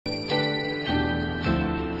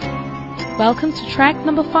Welcome to track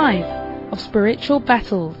number 5 of Spiritual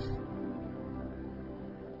Battles.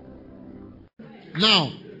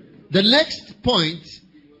 Now, the next point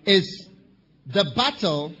is the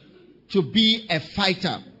battle to be a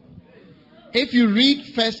fighter. If you read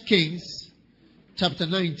 1 Kings chapter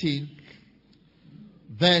 19,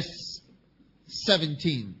 verse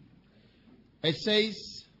 17, it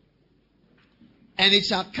says, "And it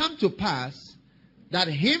shall come to pass that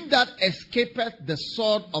him that escapeth the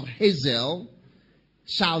sword of Hazael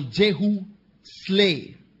shall Jehu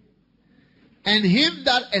slay. And him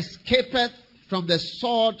that escapeth from the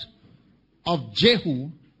sword of Jehu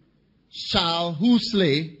shall who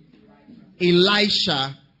slay?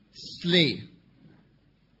 Elisha slay."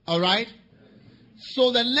 Alright?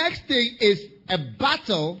 So the next thing is a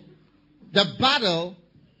battle, the battle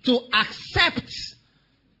to accept,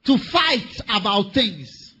 to fight about things.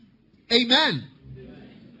 Amen.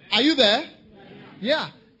 Are you there?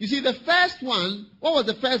 Yeah. You see, the first one, what was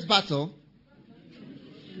the first battle?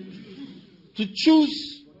 To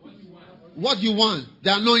choose what you want,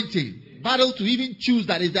 the anointing. Battle to even choose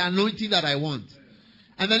that is the anointing that I want.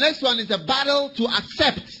 And the next one is a battle to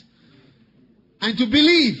accept and to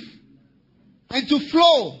believe and to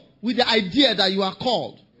flow with the idea that you are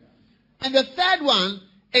called. And the third one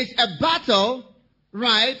is a battle,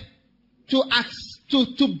 right,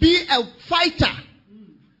 to be a fighter.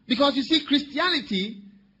 Because you see, Christianity,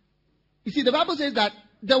 you see, the Bible says that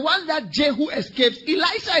the one that Jehu escapes,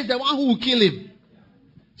 Elisha is the one who will kill him.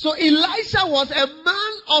 So Elisha was a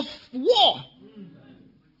man of war.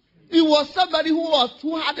 He was somebody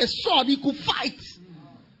who had a sword, he could fight.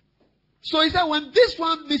 So he said, when this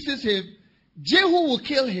one misses him, Jehu will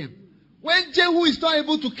kill him. When Jehu is not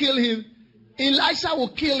able to kill him, Elisha will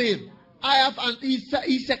kill him. He's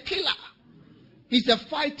a killer. He's a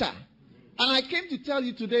fighter. And I came to tell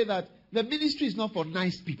you today that the ministry is not for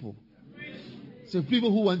nice people. So people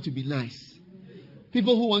who want to be nice.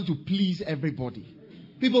 People who want to please everybody.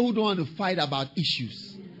 People who don't want to fight about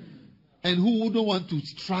issues. And who don't want to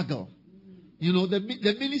struggle. You know, the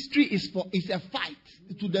ministry is a fight.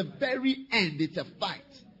 To the very end, it's a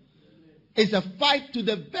fight. It's a fight to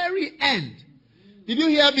the very end. Did you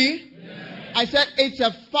hear me? Yes. I said it's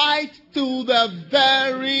a fight to the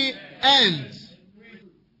very end.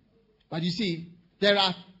 But you see, there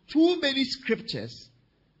are too many scriptures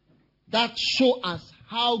that show us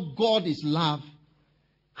how God is love.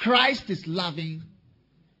 Christ is loving.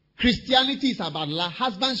 Christianity is about love.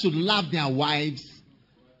 Husbands should love their wives.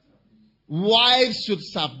 Wives should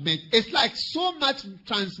submit. It's like so much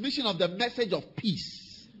transmission of the message of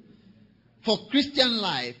peace for Christian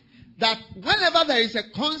life that whenever there is a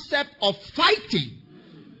concept of fighting,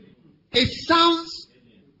 it sounds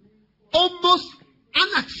almost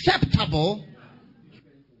unacceptable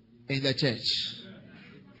in the church.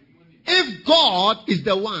 If God is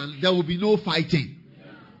the one, there will be no fighting.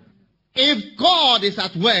 If God is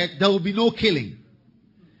at work, there will be no killing.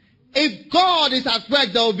 If God is at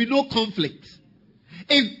work, there will be no conflict.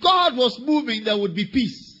 If God was moving, there would be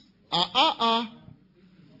peace.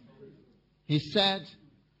 He said,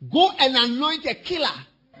 go and anoint a killer.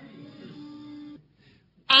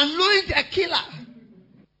 Anoint a killer.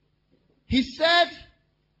 He said,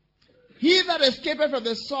 he that escapeth from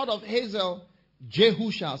the sword of Hazael, Jehu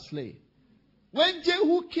shall slay. When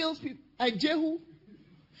Jehu kills people, and Jehu,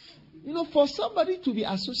 you know, for somebody to be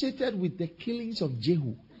associated with the killings of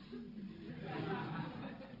Jehu.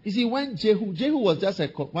 You see, when Jehu was just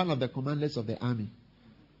one of the commanders of the army.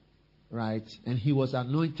 Right? And he was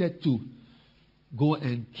anointed to go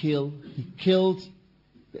and kill. He killed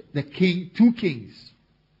the king, 2 kings.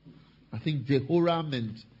 I think Jehoram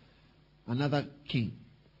and another king.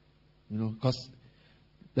 You know, because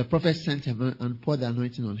the prophet sent him and poured the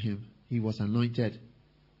anointing on him. He was anointed.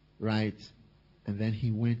 Right? And then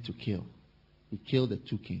he went to kill. He killed the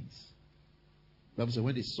 2 kings. The Bible said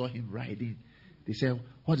when they saw him riding, they said,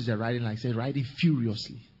 what is the riding like? He said, riding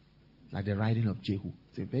furiously. Like the riding of Jehu.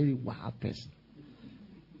 It's a very wild person.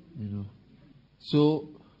 You know. So,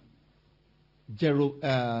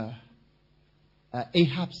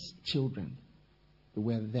 Ahab's children, there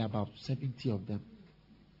were about 70 of them.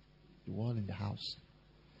 They were all in the house.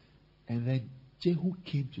 And then Jehu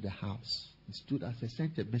came to the house. He stood as he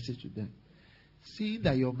sent a message to them. Seeing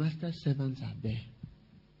that your master's servants are there,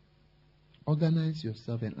 organize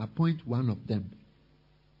yourself and appoint one of them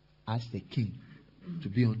as the king to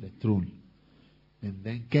be on the throne. And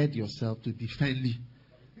then get yourself to defend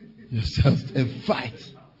yourselves and fight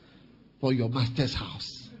for your master's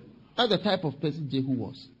house. That's the type of person Jehu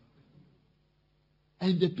was.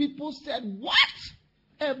 And the people said, what?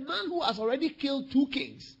 A man who has already killed 2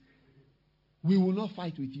 kings. We will not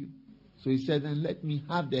fight with you. So he said, then let me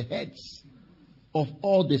have the heads of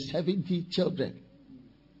all the 70 children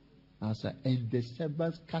outside. And the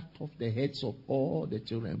servants cut off the heads of all the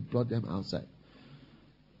children and brought them outside.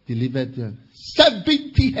 Delivered them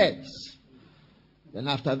 70 heads. Then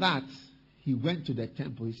after that, he went to the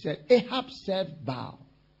temple. He said, Ahab served Baal,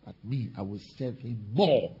 but me, I will serve him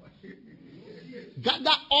more.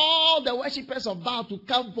 Gather all the worshippers of Baal to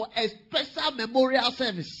come for a special memorial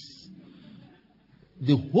service.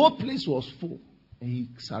 The whole place was full. And he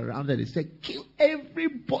surrounded. He said, kill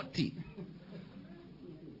everybody.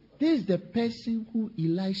 This is the person who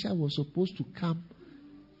Elisha was supposed to come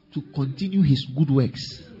to continue his good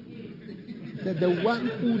works. That the one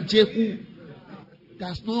who Jehu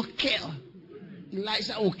does not kill,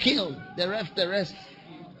 Elisha will kill the rest.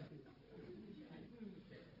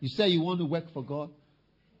 You say you want to work for God,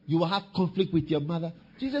 you will have conflict with your mother.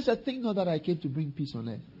 Jesus said, think not that I came to bring peace on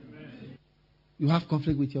earth. You have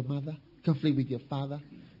conflict with your mother, conflict with your father,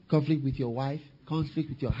 conflict with your wife, conflict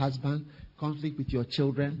with your husband, conflict with your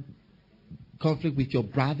children, conflict with your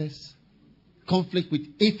brothers, conflict with...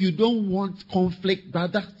 If you don't want conflict,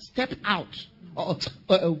 brother, step out.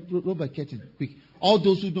 Robert Kettin, quick. All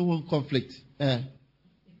those who don't want conflict,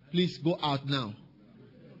 please go out now.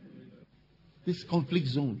 This conflict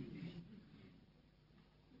zone.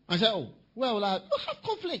 I said, oh, well, you have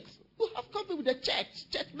conflict. You have conflict with the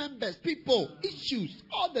church members, people, issues,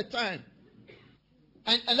 all the time.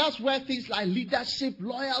 And that's where things like leadership,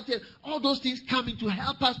 loyalty, all those things come in to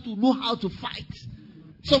help us to know how to fight.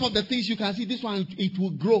 Some of the things you can see, this one, it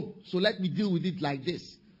will grow. So let me deal with it like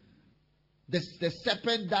this. The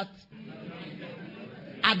serpent that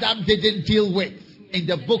Adam didn't deal with in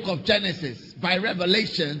the book of Genesis, by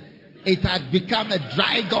revelation, it had become a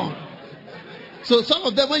dragon. So some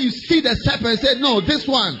of them, when you see the serpent, say, no, this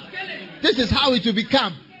one, this is how it will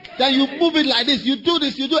become. Then you move it like this, you do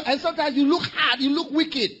this, you do it, and sometimes you look hard, you look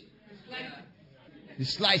wicked. You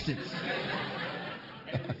slice it.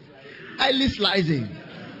 Highly slicing.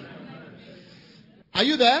 Are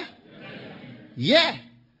you there? Yeah.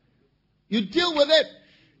 You deal with it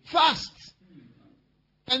fast.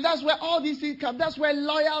 And that's where all these things come. That's where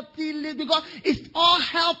loyalty lives. Because it's all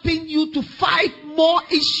helping you to fight more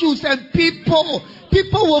issues and people.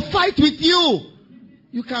 People will fight with you.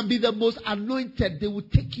 You can be the most anointed. They will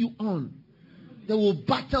take you on. They will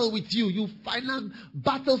battle with you. You find them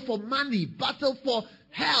battle for money, battle for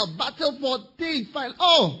help, battle for things.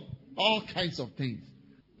 All kinds of things.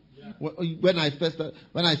 When I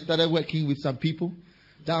started working with some people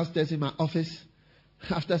downstairs in my office,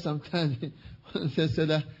 after some time, they said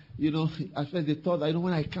that, at first they thought that,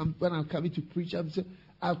 when I'm coming to preach,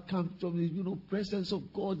 I'll come from the, presence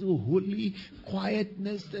of God, holy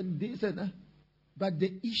quietness and this and that. But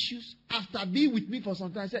the issues, after being with me for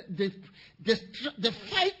some time, I said, the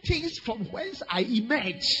fightings from whence I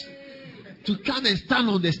emerge to come and stand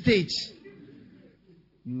on the stage,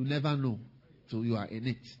 you never know till you are in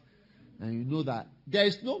it. And you know that there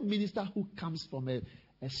is no minister who comes from a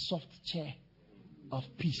soft chair of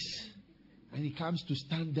peace. And he comes to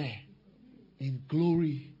stand there in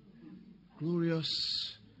glory,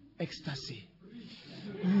 glorious ecstasy.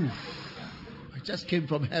 Oof. I just came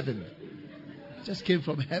from heaven.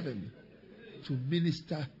 To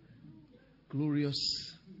minister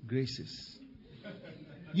glorious graces.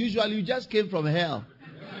 Usually you just came from hell.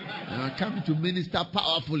 And I come to minister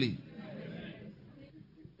powerfully.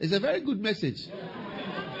 It's a very good message.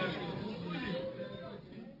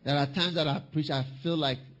 There are times that I preach, I feel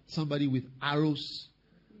like somebody with arrows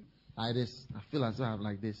like this. I feel as though I'm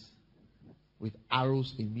like this. With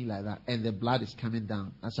arrows in me like that. And the blood is coming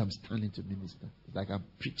down as I'm standing to minister. It's like I'm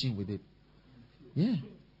preaching with it. Yeah.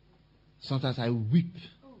 Sometimes I weep.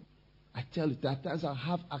 I tell you that times I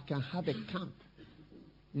can have a camp.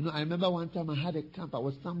 I remember one time I had a camp. I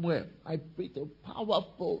was somewhere. I prayed a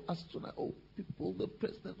powerful astronaut. Oh, people, the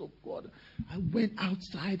presence of God. I went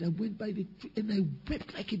outside. I went by the tree and I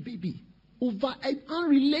wept like a baby over an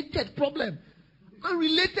unrelated problem.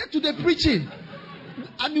 Unrelated to the preaching.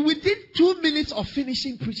 Within 2 minutes of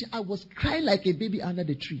finishing preaching, I was crying like a baby under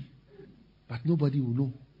the tree. But nobody will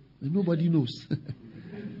know. And nobody knows.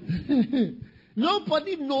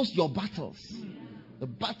 Nobody knows your battles. The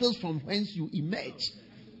battles from whence you emerge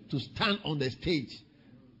to stand on the stage.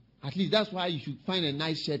 At least that's why you should find a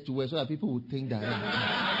nice shirt to wear so that people will think that.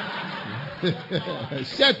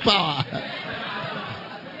 Shirt power.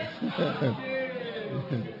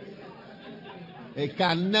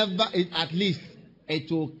 At least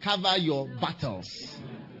it will cover your battles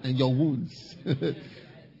and your wounds.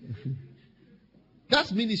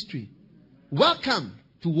 That's ministry. Welcome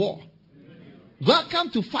to war. Welcome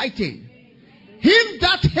to fighting. Him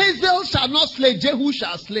that Hazael shall not slay, Jehu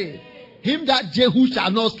shall slay. Him that Jehu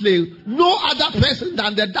shall not slay, no other person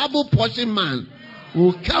than the double portion man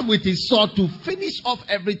will come with his sword to finish off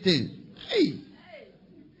everything. Hey.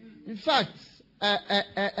 In fact,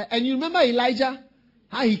 and you remember Elijah?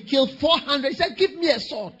 How he killed 400. He said, give me a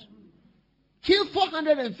sword. Killed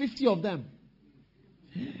 450 of them.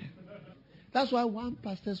 Yeah. That's why one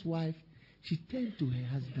pastor's wife, she turned to her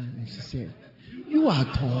husband and she said, you are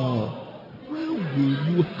tall. Where will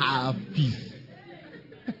you have peace?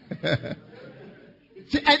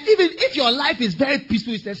 See, and even if your life is very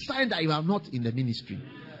peaceful, it's a sign that you are not in the ministry.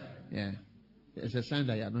 Yeah. It's a sign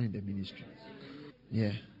that you are not in the ministry.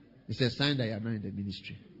 Yeah. It's a sign that you are not in the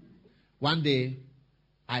ministry. One day,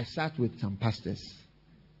 I sat with some pastors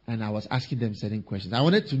and I was asking them certain questions. I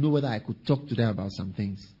wanted to know whether I could talk to them about some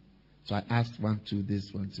things. So I asked 1, 2,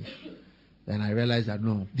 this, 1, 2. Then I realized that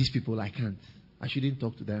no, these people I can't. I shouldn't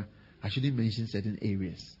talk to them. I shouldn't mention certain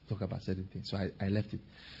areas, talk about certain things. So I left it.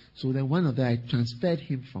 So then one of them, I transferred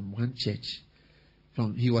him from one church.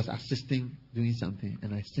 He was assisting, doing something,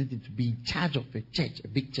 and I sent him to be in charge of a church, a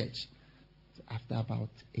big church. So after about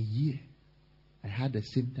a year, I had the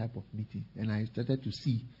same type of meeting, and I started to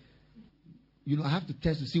see. I have to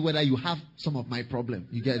test to see whether you have some of my problem.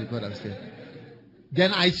 You get what I'm saying?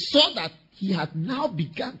 Then I saw that he had now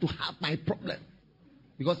begun to have my problem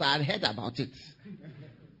because I had heard about it.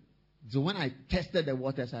 So when I tested the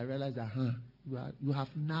waters, I realized that, you have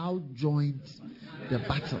now joined the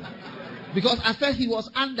battle. Because at first he was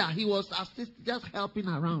just helping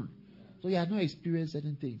around. So he had not experienced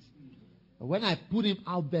certain things. But when I put him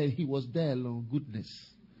out there, he was there alone. Goodness.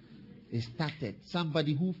 It started.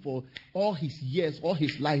 Somebody who for all his years, all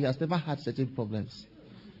his life, has never had certain problems.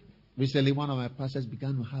 Recently, one of my pastors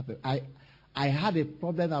began to have I had a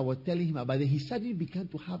problem that I was telling him about it. He suddenly began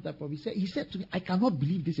to have that problem. He said to me, I cannot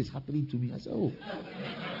believe this is happening to me. I said, oh,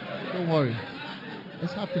 don't worry.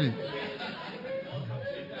 It's happening.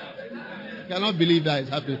 I cannot believe that it's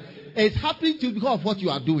happening. It's happening to you because of what you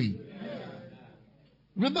are doing.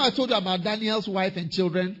 Remember I told you about Daniel's wife and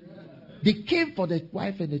children? They came for the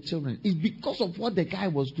wife and the children. It's because of what the guy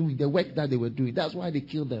was doing, the work that they were doing. That's why they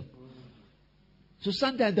killed them. So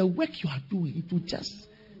sometimes the work you are doing, it will just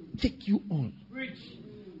take you on.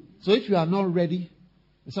 So if you are not ready,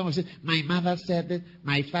 someone says, my mother said it,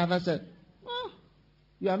 my father said, well,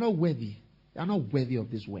 you are not worthy. You are not worthy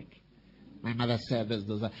of this work. My mother said this,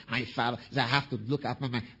 my father said, I have to look after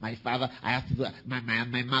my father, I have to do my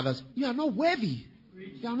mother's. You are not worthy.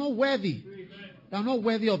 You are not worthy. You are not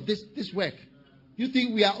worthy of this work. You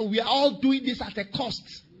think we are all doing this at a cost?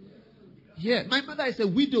 Yeah. My mother is a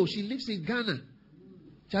widow. She lives in Ghana.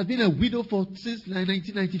 She has been a widow since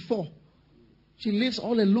 1994. She lives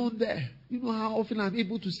all alone there. You know how often I'm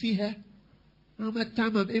able to see her? How much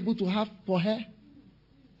time I'm able to have for her?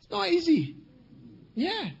 It's not easy.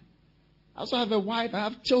 Yeah. I also have a wife. I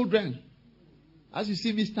have children. As you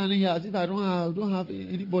see me standing here, as if I don't have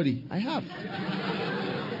anybody. I have.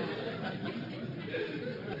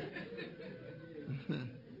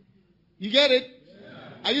 You get it?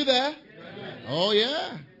 Are you there? Oh,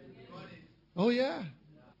 yeah. Oh, yeah.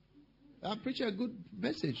 I'm preaching a good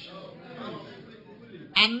message.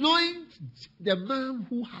 Anoint the man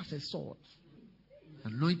who has a sword.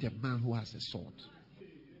 Anoint a man who has a sword.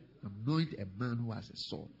 Anoint a man who has a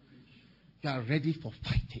sword. You are ready for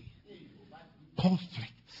fighting.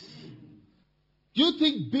 Conflict. Do you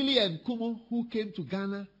think Billy and Kumo, who came to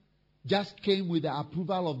Ghana, just came with the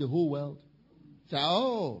approval of the whole world? Say,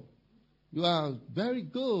 oh, you are very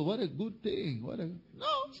good. What a good thing. No,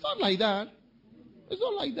 it's not like that. It's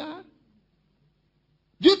not like that.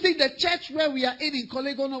 Do you think the church where we are in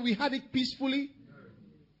Kolegono, we had it peacefully?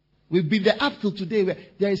 We've been there up till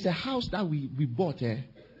today. There is a house that we bought.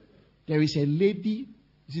 There is a lady.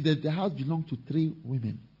 You see, the house belonged to 3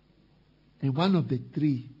 women. And one of the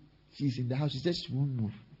 3, she's in the house. She says she won't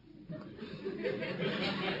move.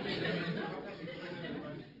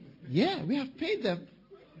 Yeah, we have paid them.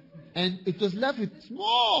 And it was left with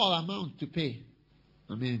small amount to pay.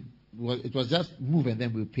 I mean, it was just move and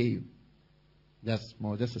then we'll pay you. Just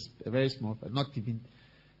small, just a very small, not even,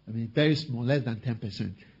 very small, less than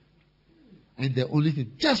 10%. And the only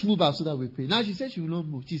thing, just move out so that we pay. Now she says she will not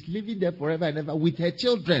move. She's living there forever and ever with her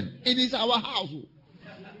children. And it's our house.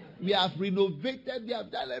 We have renovated, we have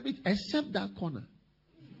done everything except that corner.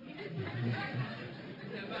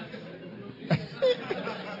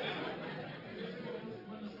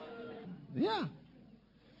 Yeah.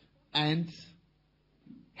 And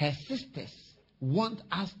her sisters want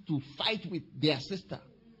us to fight with their sister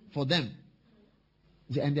for them.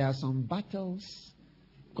 And there are some battles,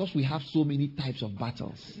 because we have so many types of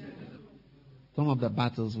battles. Some of the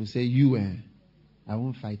battles will say, you, I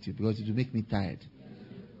won't fight you because it will make me tired.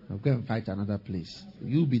 I'll go and fight another place.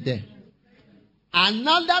 You'll be there.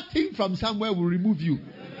 Another thing from somewhere will remove you.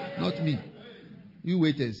 Not me. You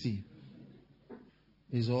wait and see.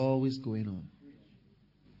 It's always going on.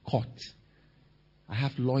 Court. I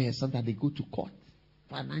have lawyers. Sometimes they go to court.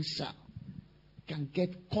 Financial. Can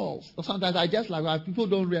get calls. Sometimes I just like, people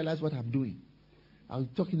don't realize what I'm doing. I was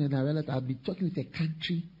talking and I realized I'll be talking with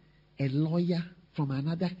a lawyer from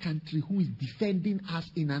another country who is defending us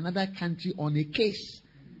in another country on a case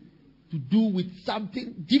to do with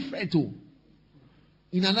something different.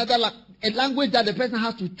 In another a language that the person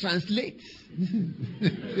has to translate.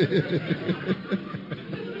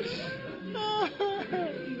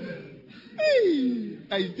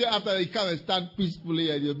 And still after you come and stand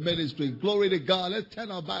peacefully and you're ministering, glory to God, let's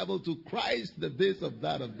turn our Bible to Christ, the this of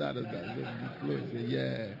that.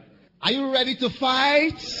 Yeah. Are you ready to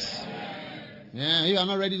fight? Yeah, you are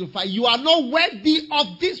not ready to fight. You are not worthy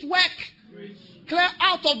of this work. Clear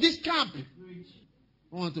out of this camp.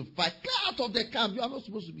 I want to fight. Clear out of the camp. You are not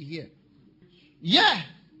supposed to be here. Yeah.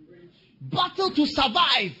 Battle to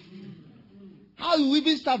survive. How you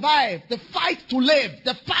even survive? The fight to live.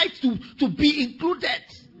 The fight to be included.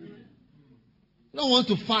 You don't want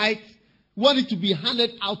to fight. You want it to be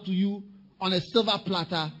handed out to you on a silver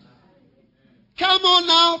platter. Come on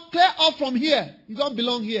now. Clear off from here. You don't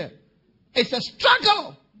belong here. It's a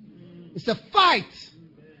struggle. It's a fight.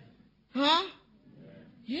 Huh?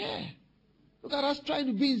 Yeah. Look at us trying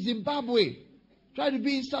to be in Zimbabwe. Trying to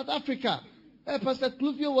be in South Africa. Pastor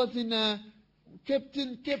Clufio was in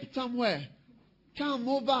Cape somewhere. Come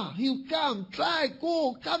over. He'll come. Try.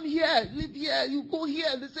 Go. Come here. Live here. You go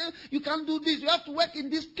here. They say, you can't do this. You have to work in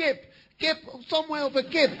this cape. Cape, somewhere of a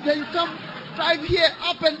cape. Then you come, drive here,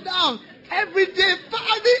 up and down. Every day.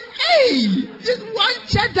 Hey! Just one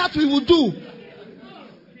check that we will do.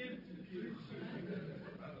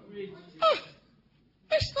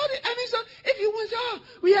 It's not, if you want to say,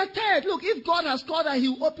 we are tired. Look, if God has called her, He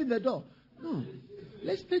will open the door. No.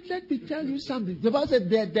 Let me tell you something. The Bible said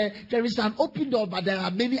there is an open door, but there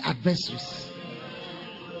are many adversaries.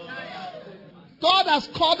 God has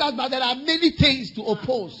called us, but there are many things to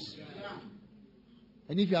oppose.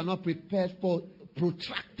 And if you are not prepared for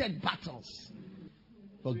protracted battles,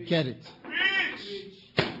 forget it.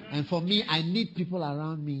 And for me, I need people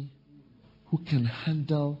around me who can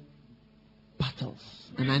handle battles.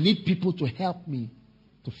 And I need people to help me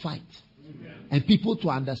to fight. And people to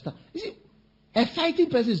understand. You see, a fighting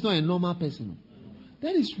person is not a normal person.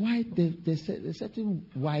 That is why the certain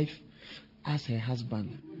wife asked her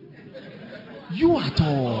husband, you at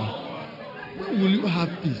all, when will you have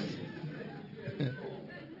peace?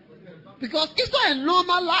 Because it's not a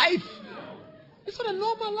normal life. It's not a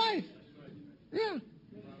normal life. Yeah.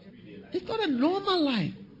 It's not a normal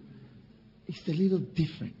life. It's a little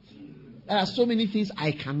different. There are so many things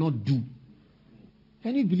I cannot do.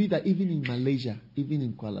 Can you believe that even in Malaysia, even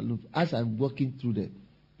in Kuala Lumpur, as I'm walking through the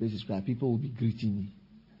places where people will be greeting me.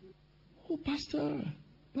 Oh, Pastor.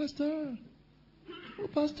 Pastor. Oh,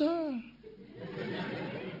 Pastor.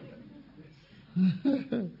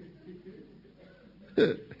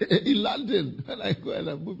 In London, when I go and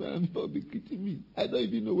I move and people will be greeting me. I don't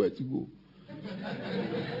even know where to go.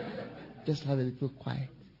 Just have a little quiet,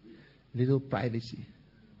 little privacy.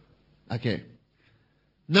 Okay.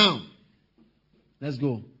 Now, let's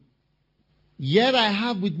go. Yet I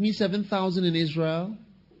have with me 7,000 in Israel,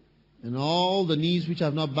 and all the knees which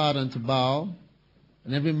have not bowed unto Baal,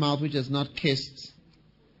 and every mouth which has not kissed.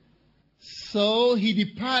 So he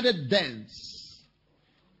departed thence,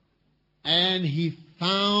 and he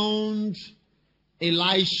found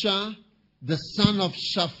Elisha, the son of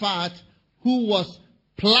Shaphat, who was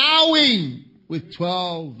plowing with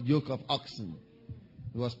 12 yoke of oxen.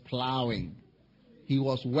 He was plowing. He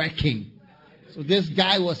was working. So this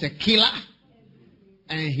guy was a killer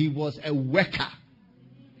and he was a worker.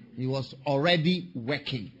 He was already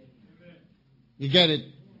working. You get it?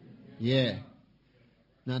 Yeah.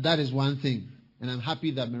 Now that is one thing. And I'm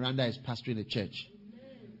happy that Miranda is pastoring the church.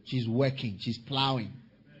 She's working. She's plowing.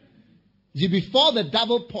 See, before the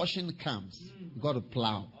double portion comes, you've got to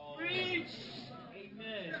plow.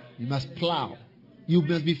 You must plow. You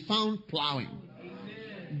must be found plowing.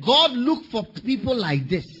 God looked for people like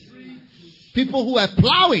this. People who are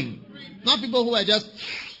plowing. Not people who are just...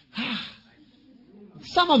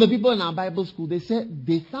 Some of the people in our Bible school, they said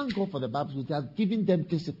they thank God for the Bible school. They are giving them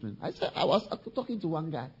discipline. I was talking to one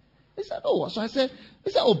guy. He said, so I said,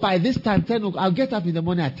 by this time, 10 o'clock, I'll get up in the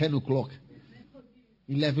morning at 10 o'clock.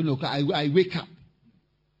 11 o'clock, I wake up.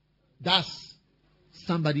 That's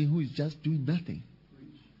somebody who is just doing nothing.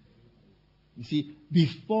 You see,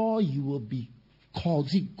 before you will be called,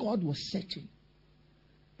 see, God was searching.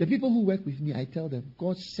 The people who work with me, I tell them,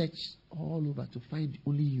 God searched all over to find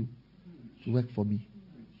only you to work for me.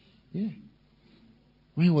 Yeah.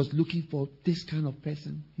 When he was looking for this kind of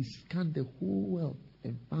person, he scanned the whole world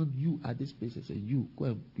and found you at this place and said, you go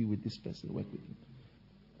and be with this person, work with him.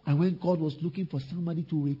 And when God was looking for somebody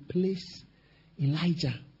to replace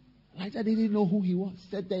Elijah didn't know who he was. He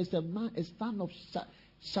said, there is a man, a son of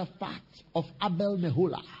Shaphat of Abel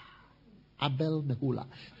Meholah. Abel Meholah.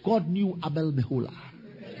 God knew Abel Meholah.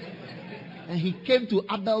 And he came to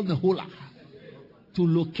Abel Meholah to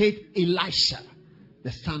locate Elisha,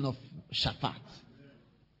 the son of Shaphat.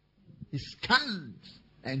 He scanned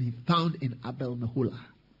and he found in Abel Meholah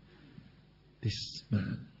this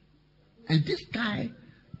man. And this guy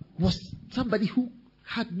was somebody who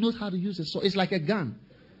knows how to use a sword. It's like a gun.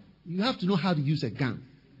 You have to know how to use a gun.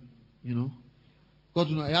 You know.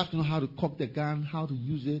 You have to know how to cock the gun, how to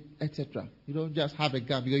use it, etc. You don't just have a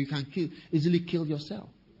gun because you can easily kill yourself.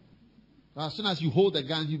 As soon as you hold the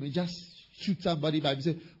gun, you may just shoot somebody by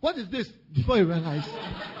say, "What is this?" Before you realize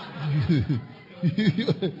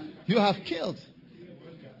you have killed.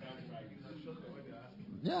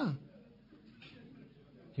 Yeah.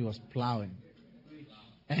 He was plowing.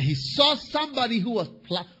 And he saw somebody who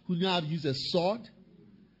knew how to use a sword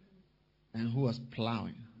and who was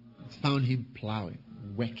plowing. He found him plowing,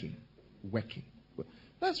 working.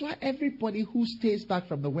 That's why everybody who stays back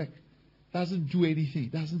from the work doesn't do anything,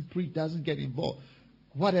 doesn't preach, doesn't get involved,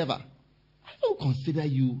 whatever. I don't consider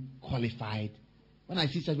you qualified. When I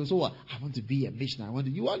see such people, so I want to be a missionary.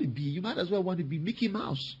 You might as well want to be Mickey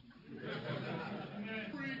Mouse.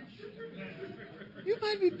 You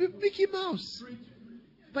might be Mickey Mouse.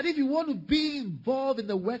 But if you want to be involved in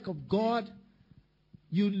the work of God,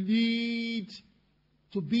 you need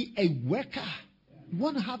to be a worker. You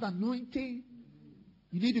want to have anointing,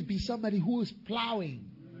 you need to be somebody who is plowing,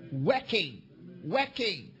 working. What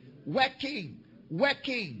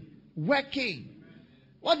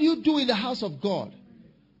do you do in the house of God?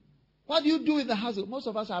 What do you do in the house of God? Most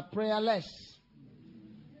of us are prayerless.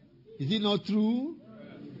 Is it not true?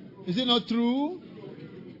 Is it not true?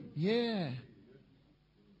 Yeah.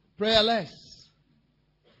 Prayerless,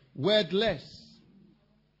 wordless,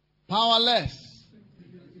 powerless,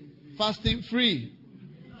 fasting free,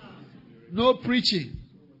 no preaching,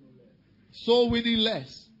 soul winning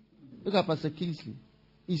less. Look at Pastor Kingsley.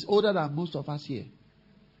 He's older than most of us here.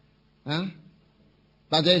 Huh?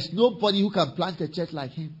 But there is nobody who can plant a church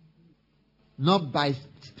like him. Not by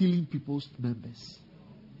stealing people's members,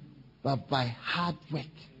 but by hard work.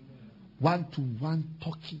 One-to-one,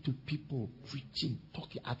 talking to people, preaching,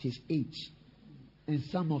 talking at his age. And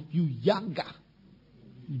some of you younger,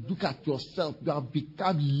 you look at yourself, you have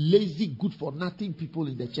become lazy, good for nothing people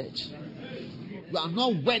in the church. You are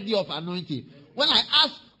not worthy of anointing. When I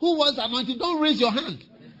ask who wants anointing, don't raise your hand.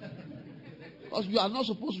 Because you are not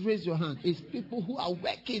supposed to raise your hand. It's people who are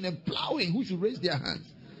working and plowing who should raise their hands.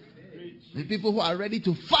 And people who are ready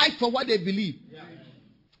to fight for what they believe.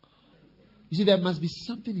 You see, there must be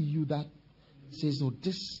something in you that says, no,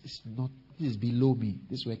 this is below me.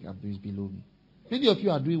 This work I'm doing is below me. Many of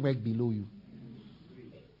you are doing work below you.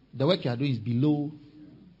 The work you are doing is below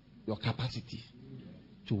your capacity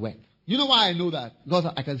to work. You know why I know that? Because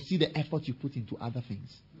I can see the effort you put into other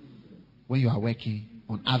things. When you are working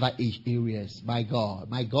on other areas. My God,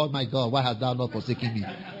 why hast thou not forsaken me?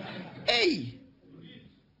 Hey!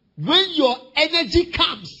 When your energy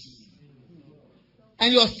comes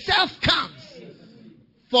and your self comes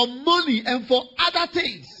for money and for other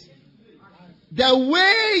things, the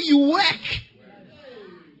way you work.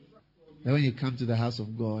 Then when you come to the house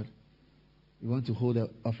of God, you want to hold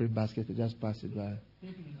the offering basket to just pass it by.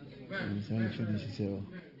 And so when you finish, you say, "Oh,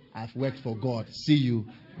 I've worked for God. See you.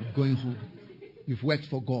 I'm going home." You've worked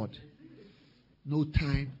for God. No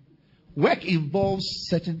time. Work involves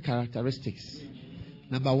certain characteristics.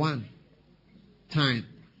 Number one, time.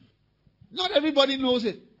 Not everybody knows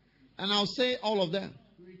it. And I'll say all of them.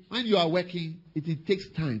 When you are working, it takes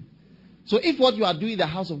time. So if what you are doing in the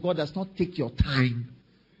house of God does not take your time,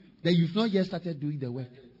 then you've not yet started doing the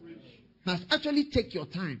work. It must actually take your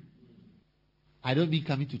time. I don't mean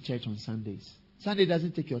coming to church on Sundays. Sunday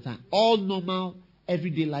doesn't take your time. All normal,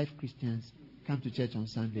 everyday life Christians come to church on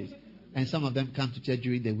Sundays. And some of them come to church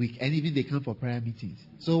during the week. And even they come for prayer meetings.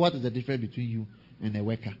 So what is the difference between you and a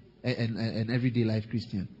worker? An everyday life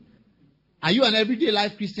Christian? Are you an everyday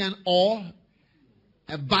life Christian or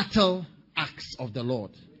a battle axe of the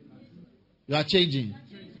Lord? You are changing.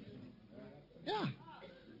 Yeah.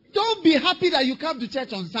 Don't be happy that you come to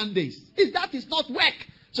church on Sundays. That is not work.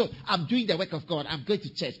 So I'm doing the work of God. I'm going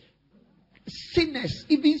to church. sinners,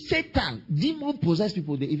 even Satan, demon-possessed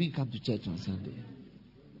people, they even come to church on Sunday.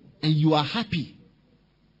 And you are happy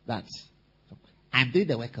that I'm doing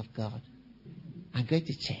the work of God. I'm going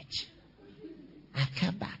to church. I'll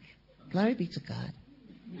come back. Glory be to God.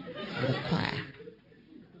 For the choir.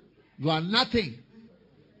 You are nothing.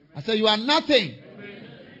 I said you are nothing.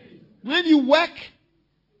 When you work,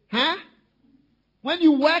 when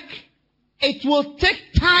you work, it will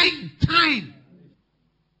take time.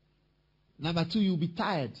 Number 2, you'll be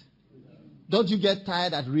tired. Don't you get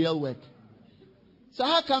tired at real work? So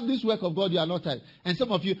how come this work of God you are not tired? And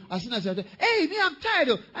some of you, as soon as you say, hey, me, I'm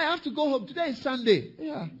tired. I have to go home. Today is Sunday.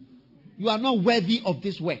 Yeah. You are not worthy of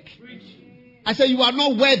this work. I say you are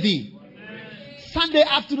not worthy. Sunday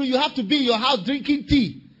afternoon, you have to be in your house drinking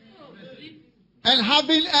tea. And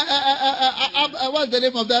having, what's the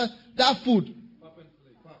name of that food?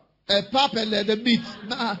 Pap and the meat.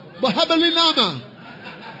 But nama.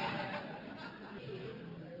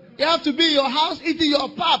 You have to be in your house eating your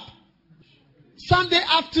pap. Sunday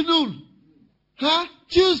afternoon.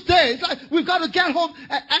 Tuesday. It's like we've got to get home.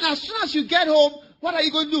 And as soon as you get home, what are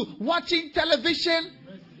you going to do? Watching television,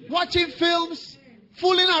 watching films,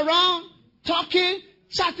 fooling around, talking,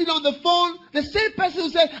 chatting on the phone. The same person who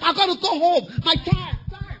said, I've got to go home. My time.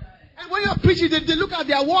 And when you're preaching, they look at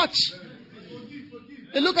their watch.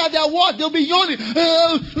 They look at their watch. They'll be yawning. And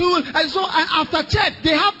after church,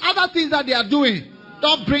 they have other things that they are doing.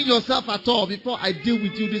 Don't bring yourself at all before I deal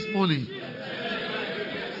with you this morning.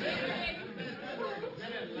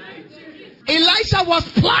 Elisha was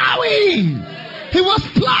plowing. He was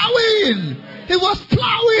plowing. He was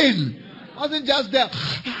plowing. Wasn't just there.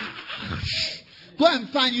 Go and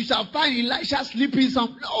find, you shall find Elisha sleeping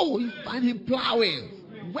some. No, you find him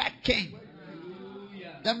plowing, working.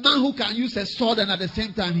 The man who can use a sword and at the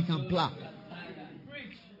same time he can plow.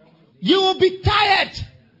 You will be tired.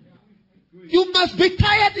 You must be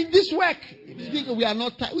tired in this work. We are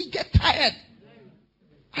not tired. We get tired.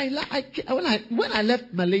 When I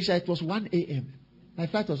left Malaysia, it was 1 a.m. My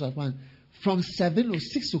flight was at 1. From 7 or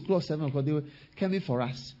 6 o'clock, 7 o'clock, they were coming for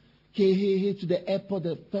us. Hey, to the airport.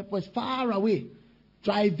 The airport is far away.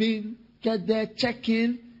 Driving, get there, check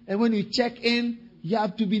in. And when you check in, you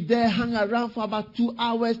have to be there, hang around for about 2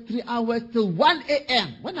 hours, 3 hours, till 1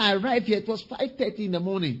 a.m. When I arrived here, it was 5:30 in the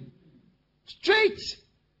morning. Straight.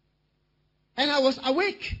 And I was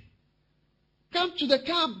awake. Come to the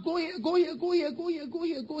camp. Go here, go here, go here, go here, go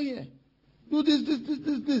here, go here. Do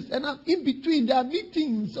this. And I'm in between. There are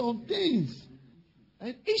meetings of things.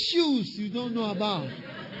 And issues you don't know about.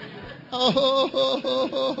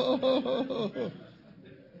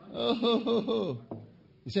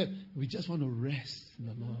 He said, we just want to rest in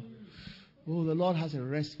the Lord. Oh, the Lord has a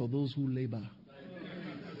rest for those who labor.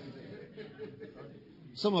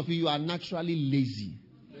 Some of you are naturally lazy.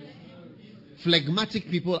 Phlegmatic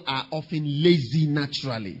people are often lazy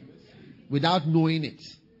naturally without knowing it.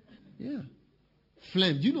 Yeah.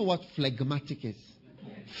 Phlegm. Do you know what phlegmatic is?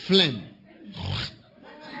 Phlegm.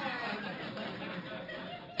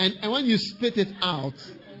 And when you spit it out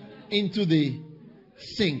into the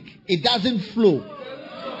sink, it doesn't flow.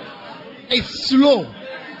 It's slow.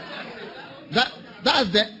 That's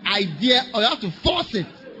the idea, or you have to force it.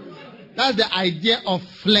 That's the idea of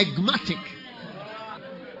phlegmatic.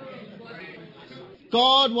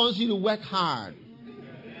 God wants you to work hard.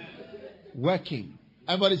 Working.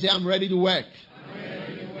 Everybody say, I'm ready to work.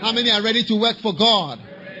 How many are ready to work for God?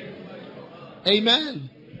 Amen.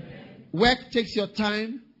 Work takes your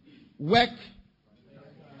time. Work.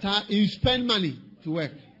 You spend money to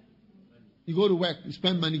work. You go to work. You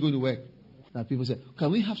spend money going to work. Now people say,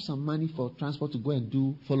 can we have some money for transport to go and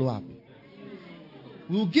do follow-up?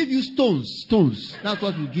 We'll give you stones. Stones. That's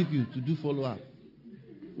what we'll give you to do follow-up.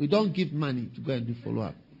 We don't give money to go and do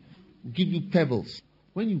follow-up. We give you pebbles.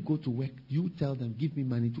 When you go to work, you tell them, give me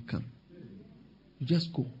money to come. You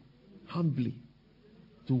just go humbly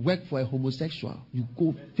to work for a homosexual. You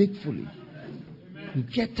go faithfully. You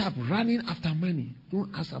get up running after money.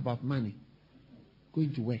 Don't ask about money.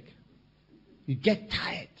 Going to work. You get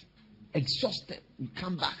tired, exhausted. You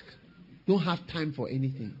come back. Don't have time for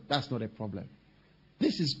anything. That's not a problem.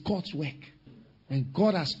 This is God's work. And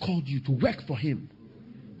God has called you to work for Him.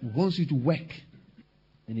 He wants you to work.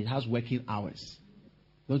 And it has working hours.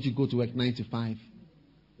 Don't you go to work 9 to 5,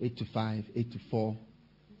 8 to 5, 8 to 4,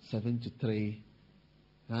 7 to 3,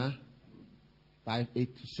 5,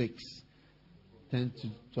 8 to 6, 10 to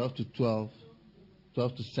 12 to 12,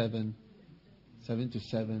 12 to 7, 7 to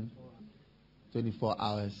 7, 24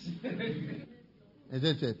 hours.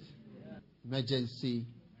 Isn't it? Emergency.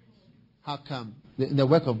 How come? In the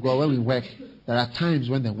work of God, when we work, there are times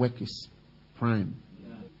when the work is prime.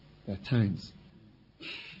 There are times.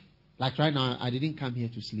 Like right now, I didn't come here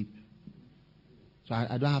to sleep. So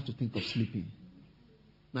I don't have to think of sleeping.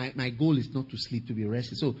 My goal is not to sleep, to be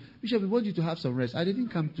rested. So, Bishop, we want you to have some rest. I didn't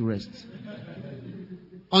come to rest.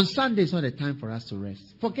 On Sunday is not a time for us to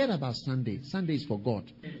rest. Forget about Sunday. Sunday is for God.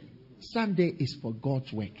 Sunday is for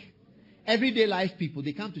God's work. Everyday life people,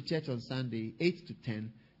 they come to church on Sunday, 8 to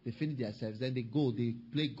 10. They finish their service. Then they go. They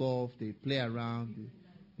play golf. They play around.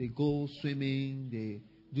 They go swimming. They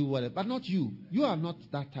do whatever. But not you. You are not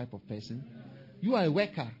that type of person. You are a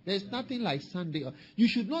worker. There's nothing like Sunday. You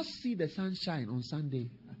should not see the sunshine on Sunday.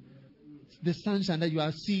 The sunshine that you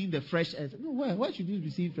are seeing, the fresh air. No, why should you be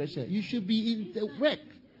seeing fresh air? You should be in the work.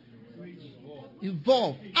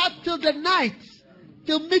 Involved. Up till the night.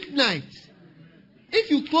 Till midnight. If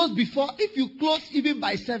you close even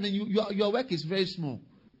by 7, your work is very small.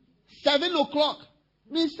 7 o'clock.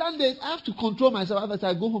 Means Sundays, I have to control myself. Otherwise,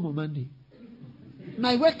 I go home on Monday.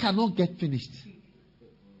 My work cannot get finished.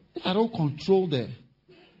 If I don't control there.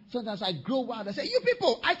 Sometimes I grow wild. I say, you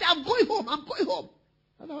people, I say, I'm going home.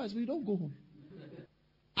 Otherwise, we don't go home.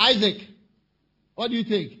 Isaac, what do you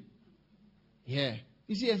think? Yeah.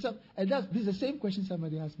 You see, this is the same question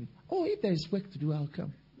somebody asked me. Oh, if there is work to do, I'll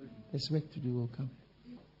come. There's work to do, I'll come.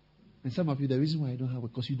 And some of you, the reason why I don't have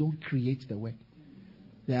work, because you don't create the work.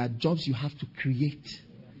 There are jobs you have to create.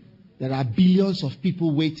 There are billions of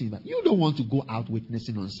people waiting. But you don't want to go out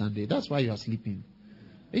witnessing on Sunday. That's why you are sleeping.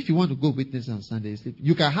 If you want to go witness on Sunday,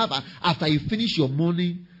 you can have, after you finish your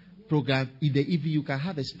morning program, in the evening, you can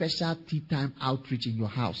have a special tea time outreach in your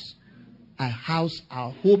house.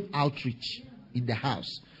 Our home outreach in the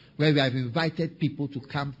house, where we have invited people to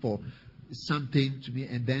come for something to me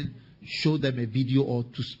and then show them a video or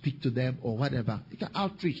to speak to them or whatever. You can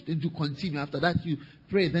outreach, then you continue. After that, you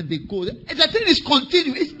pray, then they go. The thing is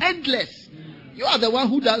continue. It's endless. You are the one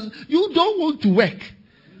who doesn't. You don't want to work.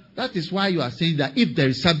 That is why you are saying that if there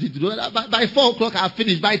is something to do, by 4 o'clock I'll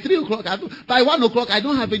finish, by 3 o'clock, by 1 o'clock I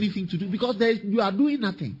don't have anything to do because you are doing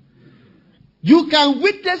nothing. You can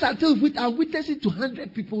witness I'm witnessing to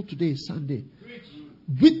 100 people today, Sunday.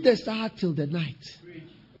 Witness that till the night.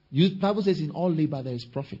 The Bible says in all labor there is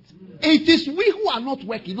profit. It is we who are not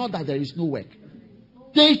working, not that there is no work.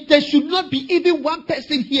 There should not be even one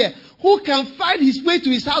person here who can find his way to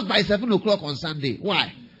his house by 7 o'clock on Sunday.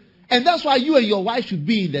 Why? And that's why you and your wife should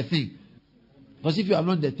be in the thing. Because if you are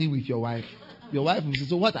not in the thing with your wife will say,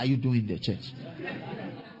 so what are you doing in the church?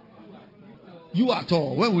 You at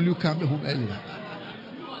all. When will you come home early?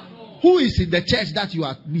 Who is in the church that you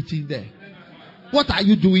are meeting there? What are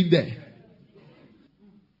you doing there?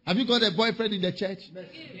 Have you got a boyfriend in the church?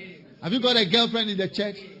 Have you got a girlfriend in the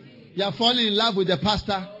church? You are falling in love with the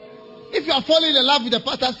pastor. If you are falling in love with the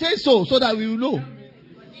pastor, say so that we will know.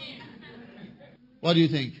 What do you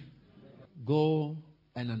think? Go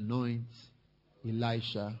and anoint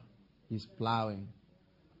Elisha. He's plowing.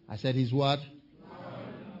 I said he's what?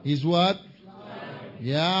 He's what?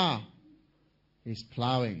 Yeah. He's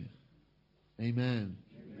plowing. Amen.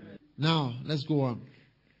 Now, let's go on.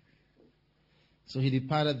 So he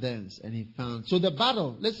departed thence and he found. So the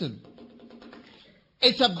battle, listen.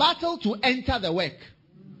 It's a battle to enter the work.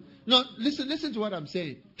 No, listen to what I'm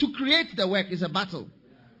saying. To create the work is a battle.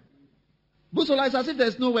 Busola is as if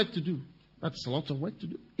there's no work to do. That's a lot of work to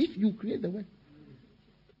do. If you create the work.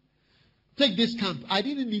 Take this camp. I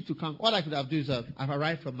didn't need to come. All I could have done is I've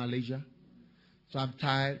arrived from Malaysia. So I'm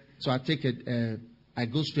tired. So I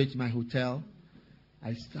go straight to my hotel.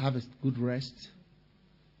 I have a good rest.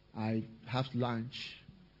 I have lunch,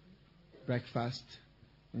 breakfast.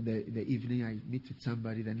 In the evening, I meet with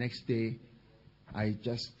somebody. The next day, I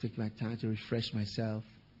just take my time to refresh myself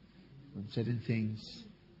on certain things.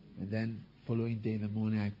 And then following day in the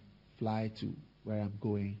morning, I fly to where I'm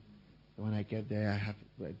going. And when I get there, I have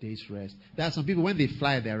a day's rest. There are some people, when they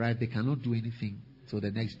fly, they arrive, they cannot do anything till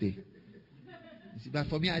the next day. You see, but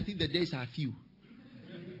for me, I think the days are few.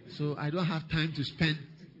 So I don't have time to spend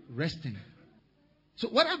resting. So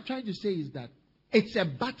what I'm trying to say is that it's a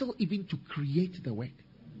battle even to create the work.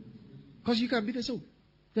 Because you can be there, so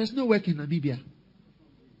there's no work in Namibia.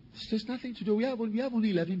 There's nothing to do. We have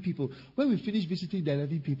only 11 people. When we finish visiting the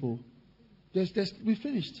 11 people, we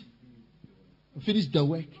finished. We finished the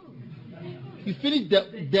work. We finished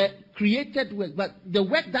the created work. But the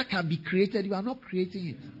work that can be created, you are not creating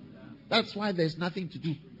it. That's why there's nothing to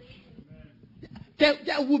do.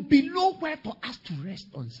 There will be nowhere for us to rest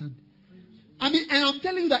on Sunday. And I'm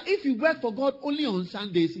telling you that if you work for God only on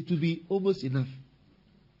Sundays, it will be almost enough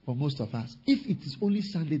for most of us. If it is only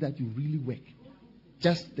Sunday that you really work,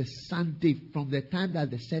 just the Sunday from the time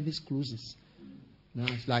that the service closes. Now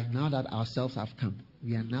it's like now that ourselves have come,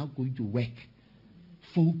 we are now going to work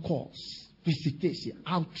phone calls, visitation,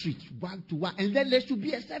 outreach, one-to-one. And then there should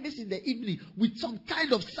be a service in the evening with some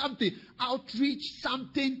kind of something. Outreach,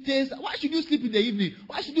 something, taste. Why should you sleep in the evening?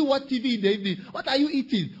 Why should you watch TV in the evening? What are you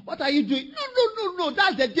eating? What are you doing? No.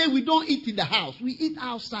 That's the day we don't eat in the house. We eat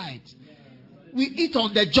outside. We eat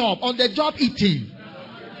on the job. On the job eating.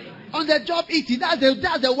 On the job eating. That's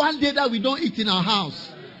the one day that we don't eat in our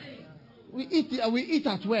house. We eat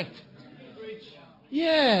at work.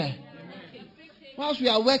 Yeah. Whilst we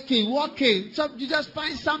are working, you just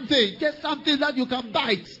find something. Get something that you can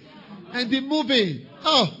bite and be moving.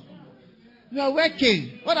 Oh, you are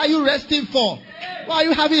working. What are you resting for? Why are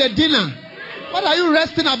you having a dinner? What are you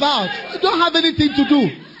resting about? You don't have anything to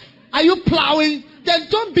do. Are you plowing? Then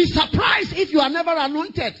don't be surprised if you are never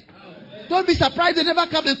anointed. Don't be surprised they never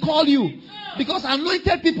come and call you. Because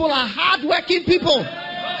anointed people are hard-working people.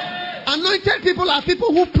 Anointed people are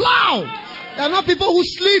people who plow. They are not people who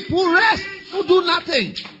sleep, who rest, who do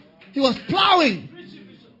nothing. He was plowing.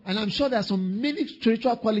 And I'm sure there are some many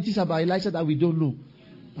spiritual qualities about Elijah that we don't know.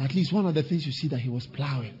 But at least one of the things you see that he was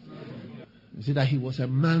plowing. You see that he was a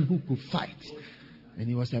man who could fight. And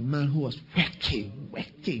he was a man who was working.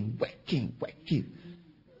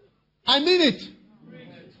 I mean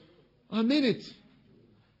it.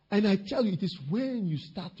 And I tell you, it is when you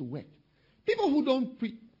start to work. People who don't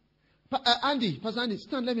preach. Pastor Andy,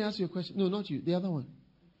 stand, let me ask you a question. No, not you, the other one.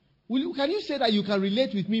 Can you say that you can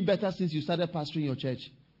relate with me better since you started pastoring your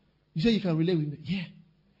church? You say you can relate with me. Yeah.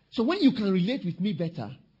 So when you can relate with me better,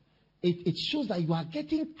 it shows that you are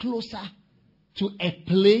getting closer to a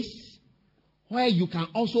place where you can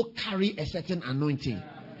also carry a certain anointing.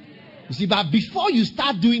 You see, but before you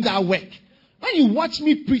start doing that work, when you watch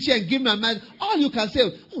me preach and give my mind, all you can say,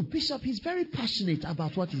 oh, Bishop, he's very passionate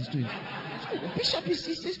about what he's doing. Bishop,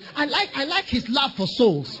 I like his love for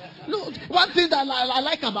souls. One thing that I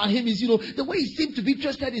like about him is, the way he seems to be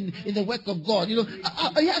interested in the work of God. He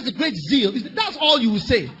has a great zeal. That's all you will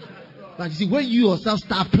say. But you see, when you yourself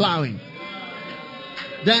start plowing,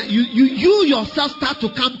 then you yourself start to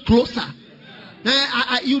come closer.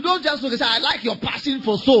 You don't just look and say, I like your passion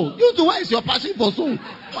for souls. You do, where is your passion for souls?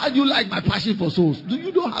 Why do you like my passion for souls?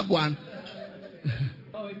 You don't have one?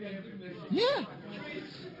 Yeah.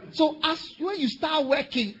 So when you start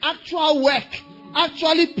working, actual work,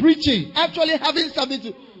 actually preaching, actually having something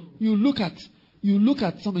to, you look at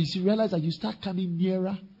somebody, you realize that you start coming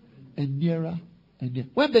nearer and nearer and nearer.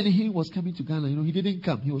 When Benny Hinn was coming to Ghana, he didn't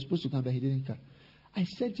come. He was supposed to come, but he didn't come. I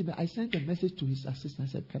sent a message to his assistant.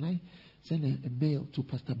 I said, can I send a mail to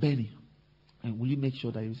Pastor Benny? And will you make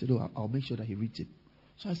sure that he said, oh, I'll make sure that he reads it.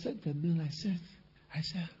 So I sent a mail. I said,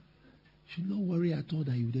 you should not worry at all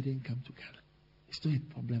that you didn't come to Ghana. It's not a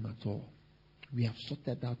problem at all. We have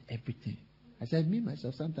sorted out everything. I said, me,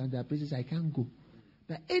 myself, sometimes there are places I can't go.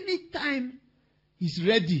 But anytime he's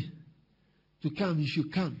ready to come, he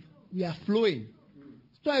should come. We are flowing.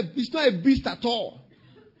 It's not a beast at all.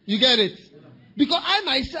 You get it? Because I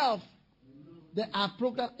myself, there are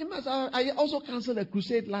programs. I also canceled a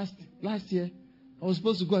crusade last year. I was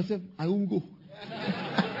supposed to go. I said, I won't go.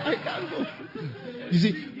 I can't go. You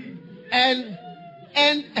see? And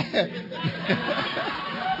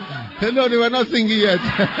no, they were not singing yet.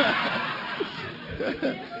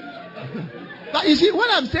 But you see, what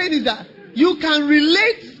I'm saying is that you can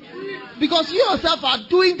relate because you yourself are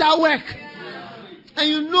doing that work. And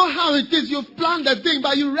you know how it is. You've planned the thing,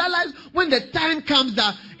 but you realize when the time comes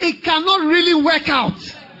that it cannot really work out.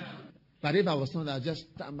 But if I was not, I'd just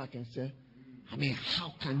stand back and say,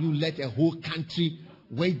 how can you let a whole country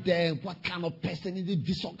wait there? What kind of person is it?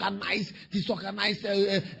 Disorganized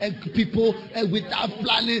people without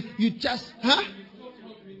planning. You just,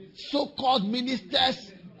 so-called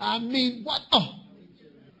ministers. What? Oh,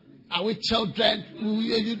 are we children?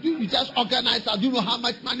 You just organize. I don't know how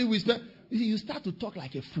much money we spend. You start to talk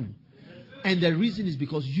like a fool. And the reason is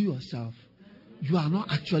because you yourself, you are not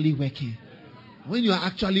actually working. When you are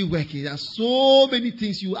actually working, there are so many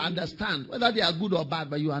things you understand. Whether they are good or bad,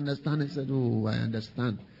 but you understand and say, oh, I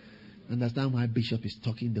understand. Understand why Bishop is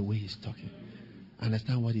talking the way he's talking.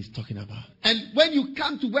 Understand what he's talking about. And when you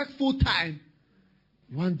come to work full time,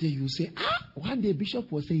 one day you say, one day Bishop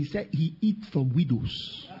was saying, he said he eats from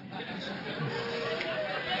widows.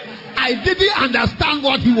 I didn't understand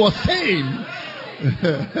what he was saying.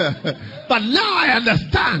 But now I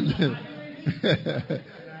understand.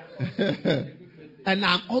 And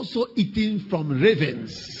I'm also eating from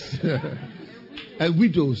ravens and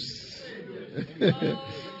widows.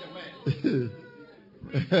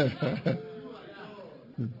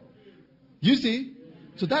 You see?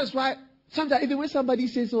 So that's why Sometimes even when somebody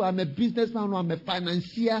says, "Oh, I'm a businessman or I'm a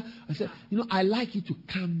financier," I say, "I like you to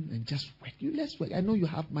come and just work. Let's work. I know you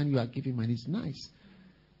have money. You are giving money. It's nice.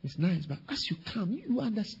 It's nice. But as you come, you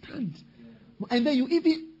understand, and then you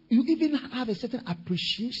even have a certain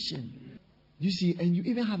appreciation. You see, and you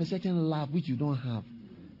even have a certain love which you don't have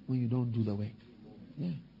when you don't do the work.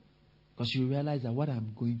 Yeah, because you realize that what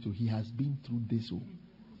I'm going through, he has been through this.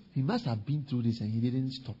 He must have been through this, and he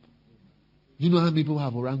didn't stop. You know how many people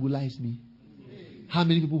have orangulized me? How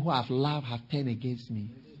many people who have loved have turned against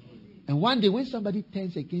me? And one day when somebody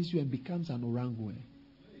turns against you and becomes an orangu,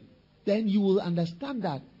 then you will understand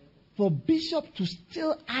that for Bishop to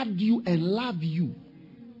still add you and love you,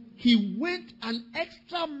 he went an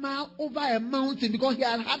extra mile over a mountain because he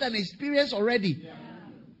had an experience already.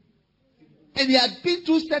 And he had been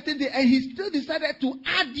through certain things, and he still decided to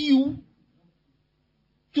add you,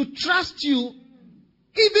 to trust you,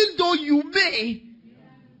 even though you may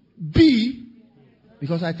be,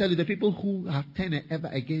 because I tell you, the people who have turned ever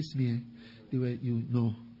against me, they were,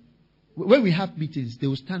 when we have meetings, they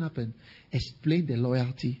will stand up and explain the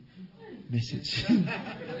loyalty message.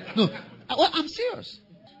 No, I'm serious.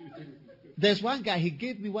 There's one guy, he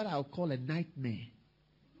gave me what I would call a nightmare.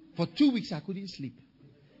 For 2 weeks, I couldn't sleep.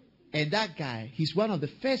 And that guy, he's one of the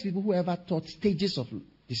first people who ever taught stages of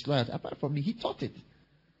disloyalty. Apart from me, he taught it.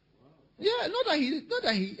 Yeah,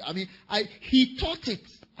 he taught it.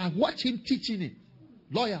 I watched him teaching it.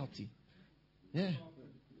 Loyalty. Yeah.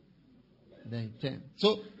 Then 10.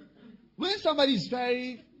 So, when somebody is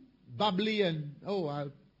very bubbly and,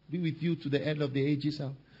 I'll be with you to the end of the ages,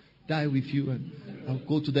 I'll die with you and I'll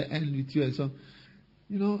go to the end with you and so,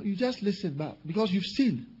 you just listen back because you've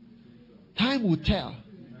seen. Time will tell.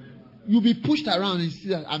 You'll be pushed around and see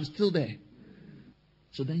that I'm still there.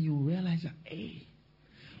 So then you realize that,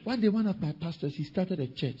 one day, one of my pastors, he started a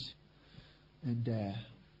church. And the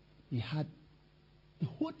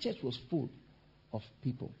whole church was full of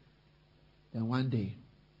people. Then one day,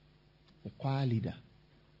 the choir leader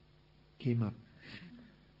came up,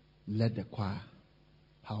 led the choir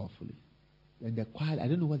powerfully. Then I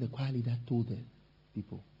don't know what the choir leader told the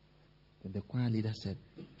people. Then the choir leader said,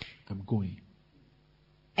 "I'm going."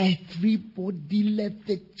 Everybody left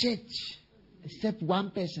the church except one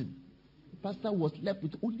person. Pastor was left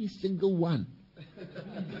with only single one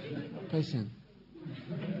person.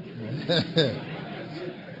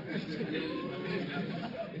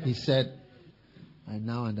 He said, "I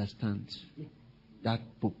now understand that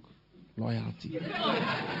book, Loyalty."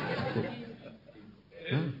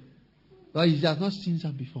 Well, he has not seen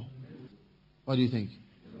some before. What do you think?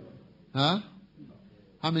 Huh?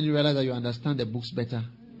 How many realize that you understand the books better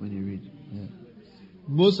when you read? Yeah.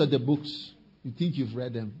 Most of the books, you think you've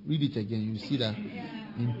read them, read it again. You see that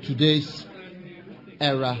in today's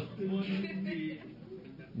era,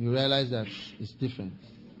 you realize that it's different.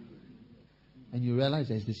 And you realize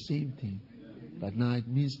that it's the same thing. But now it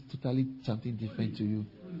means totally something different to you.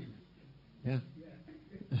 Yeah.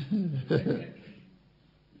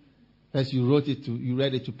 As you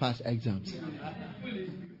read it to pass exams.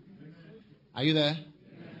 Are you there?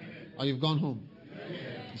 Or you've gone home?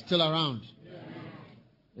 You're still around?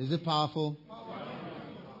 Is it powerful?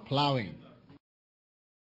 Plowing.